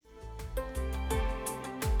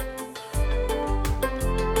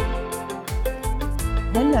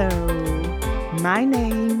Hello, my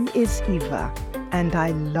name is Eva, and I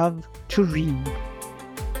love to read.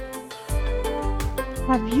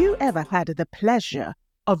 Have you ever had the pleasure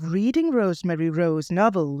of reading Rosemary Rowe's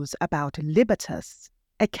novels about Libertus,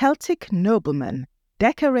 a Celtic nobleman,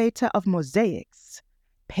 decorator of mosaics,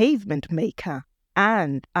 pavement maker,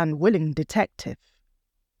 and unwilling detective?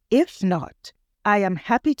 If not, I am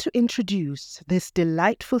happy to introduce this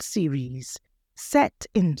delightful series set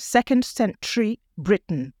in 2nd century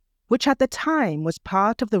Britain, which at the time was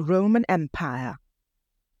part of the Roman Empire.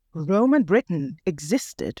 Roman Britain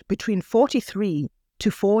existed between 43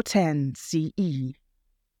 to 410 CE.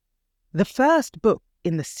 The first book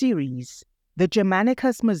in the series, the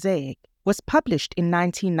Germanicus Mosaic, was published in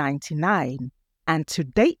 1999, and to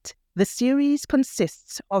date the series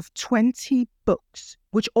consists of 20 books,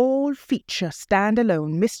 which all feature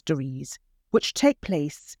standalone mysteries which take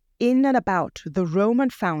place in and about the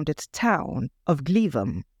Roman-founded town of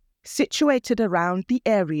Glevum, situated around the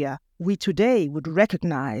area we today would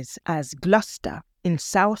recognise as Gloucester in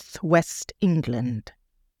south-west England.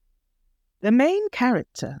 The main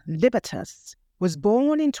character, Libertus, was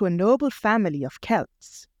born into a noble family of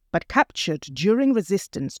Celts, but captured during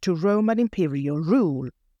resistance to Roman imperial rule,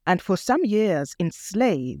 and for some years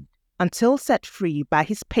enslaved until set free by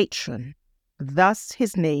his patron, thus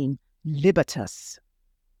his name Libertus.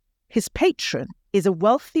 His patron is a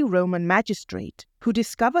wealthy Roman magistrate who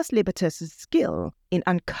discovers Libertus's skill in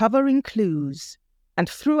uncovering clues, and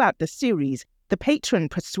throughout the series, the patron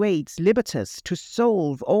persuades Libertus to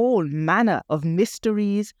solve all manner of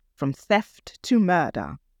mysteries from theft to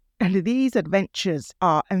murder, and these adventures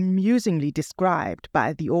are amusingly described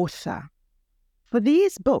by the author. For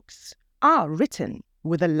these books are written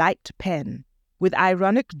with a light pen, with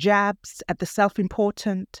ironic jabs at the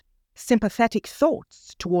self-important, sympathetic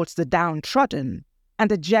thoughts towards the downtrodden,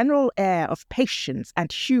 and a general air of patience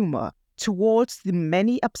and humour towards the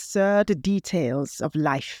many absurd details of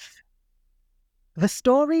life. The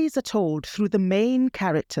stories are told through the main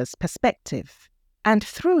character's perspective, and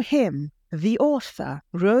through him, the author,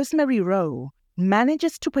 Rosemary Rowe,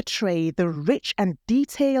 manages to portray the rich and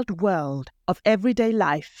detailed world of everyday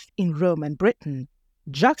life in Roman Britain,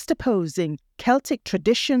 juxtaposing Celtic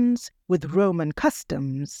traditions with Roman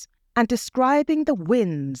customs, and describing the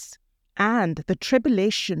wins and the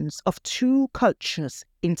tribulations of two cultures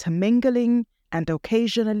intermingling and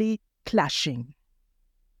occasionally clashing.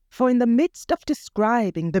 For in the midst of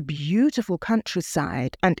describing the beautiful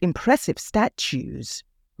countryside and impressive statues,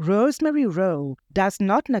 Rosemary Rowe does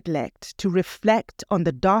not neglect to reflect on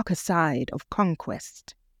the darker side of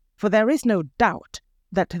conquest, for there is no doubt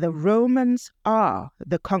that the Romans are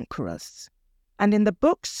the conquerors. And in the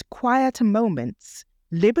book's quieter moments,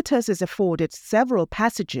 Libertus is afforded several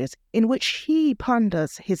passages in which he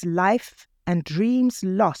ponders his life and dreams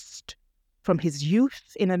lost, from his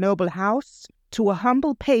youth in a noble house to a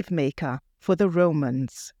humble pavemaker for the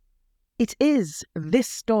Romans. It is this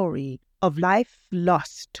story of life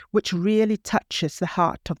lost which really touches the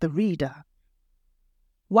heart of the reader.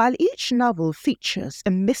 While each novel features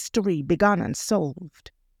a mystery begun and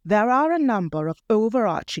solved, there are a number of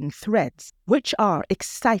overarching threads which are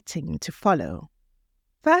exciting to follow.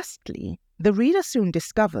 Firstly, the reader soon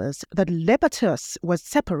discovers that Libertus was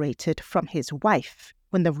separated from his wife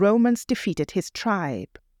when the Romans defeated his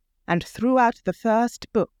tribe, and throughout the first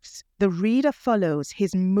books, the reader follows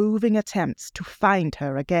his moving attempts to find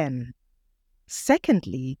her again.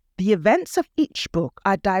 Secondly, the events of each book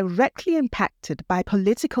are directly impacted by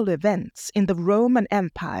political events in the Roman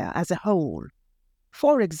Empire as a whole.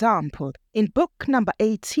 For example, in book number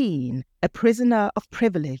 18, A Prisoner of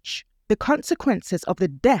Privilege, the consequences of the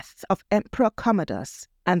death of Emperor Commodus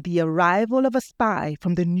and the arrival of a spy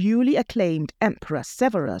from the newly acclaimed Emperor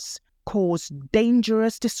Severus caused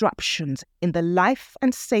dangerous disruptions in the life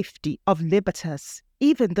and safety of Libertus,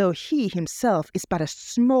 even though he himself is but a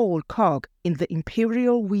small cog in the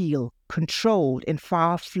imperial wheel controlled in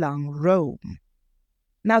far-flung Rome.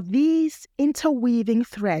 Now these interweaving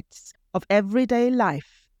threads of everyday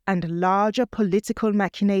life and larger political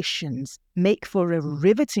machinations make for a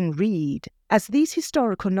riveting read, as these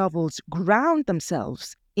historical novels ground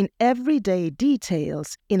themselves in everyday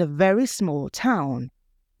details in a very small town.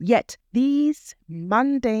 Yet these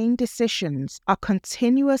mundane decisions are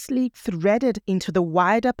continuously threaded into the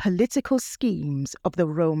wider political schemes of the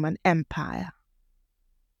Roman Empire.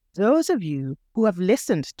 Those of you who have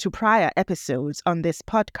listened to prior episodes on this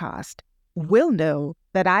podcast will know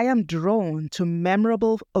that I am drawn to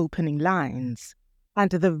memorable opening lines, and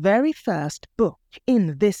the very first book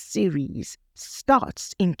in this series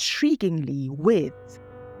starts intriguingly with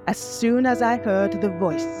As soon as I heard the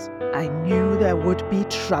voice, I knew there would be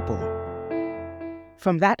trouble.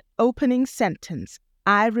 From that opening sentence,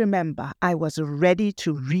 I remember I was ready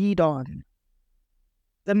to read on.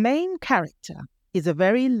 The main character is a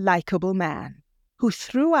very likable man who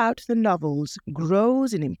throughout the novels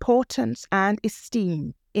grows in importance and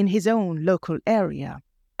esteem in his own local area,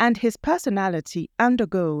 and his personality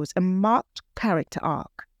undergoes a marked character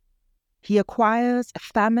arc. He acquires a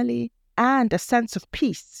family and a sense of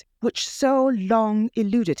peace which so long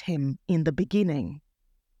eluded him in the beginning.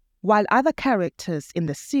 While other characters in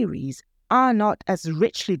the series are not as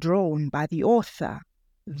richly drawn by the author,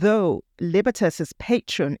 though Libertus's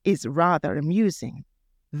patron is rather amusing,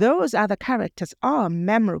 those other characters are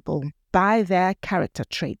memorable by their character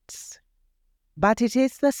traits. But it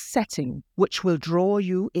is the setting which will draw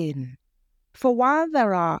you in. For while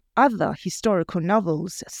there are other historical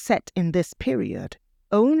novels set in this period,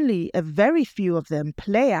 only a very few of them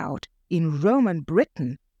play out in Roman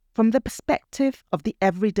Britain from the perspective of the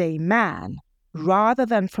everyday man, rather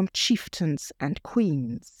than from chieftains and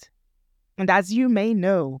queens. And as you may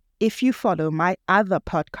know, if you follow my other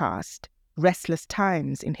podcast, Restless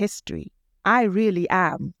Times in History, I really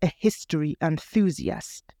am a history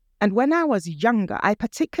enthusiast. And when I was younger, I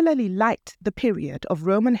particularly liked the period of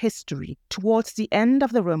Roman history towards the end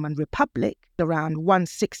of the Roman Republic, around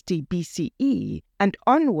 160 BCE, and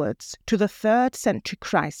onwards to the 3rd century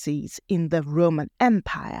crises in the Roman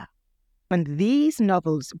Empire. And these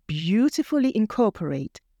novels beautifully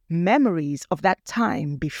incorporate memories of that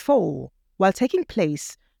time before, while taking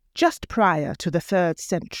place just prior to the 3rd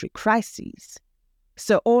century crises.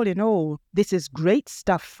 So all in all, this is great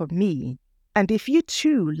stuff for me. And if you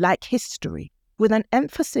too like history, with an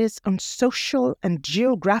emphasis on social and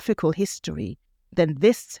geographical history, then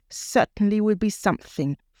this certainly will be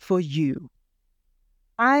something for you.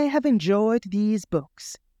 I have enjoyed these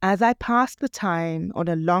books as I passed the time on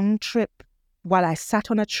a long trip, while I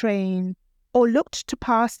sat on a train, or looked to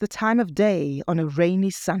pass the time of day on a rainy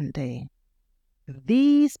Sunday.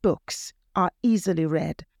 These books are easily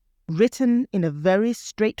read, written in a very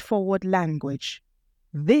straightforward language.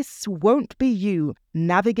 This won't be you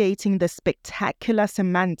navigating the spectacular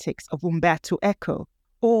semantics of Umberto Eco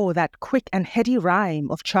or that quick and heady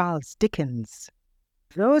rhyme of Charles Dickens.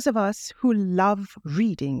 Those of us who love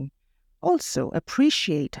reading also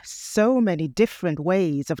appreciate so many different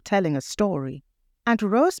ways of telling a story, and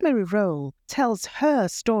Rosemary Rowe tells her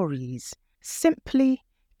stories simply,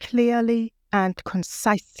 clearly, and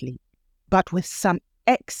concisely, but with some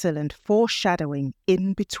excellent foreshadowing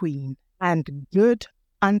in between and good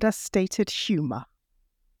understated humor.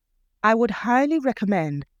 I would highly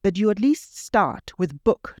recommend that you at least start with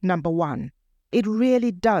book number 1. It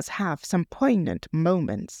really does have some poignant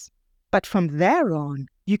moments. But from there on,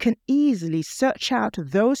 you can easily search out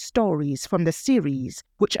those stories from the series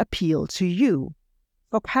which appeal to you,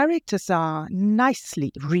 for characters are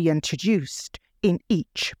nicely reintroduced in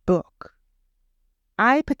each book.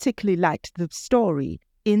 I particularly liked the story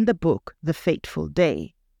in the book The Fateful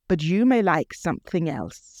Day, but you may like something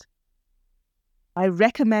else. I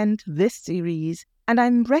recommend this series and I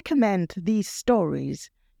recommend these stories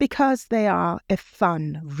because they are a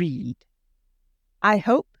fun read. I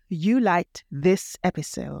hope you liked this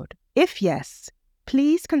episode. If yes,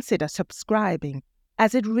 please consider subscribing,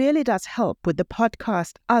 as it really does help with the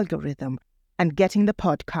podcast algorithm and getting the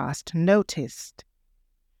podcast noticed.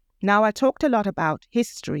 Now, I talked a lot about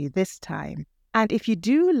history this time, and if you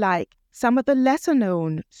do like some of the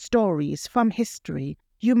lesser-known stories from history,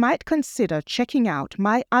 you might consider checking out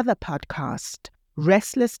my other podcast,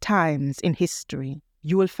 Restless Times in History.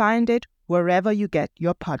 You will find it wherever you get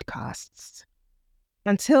your podcasts.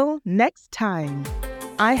 Until next time,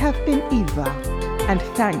 I have been Eva, and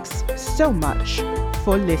thanks so much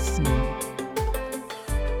for listening.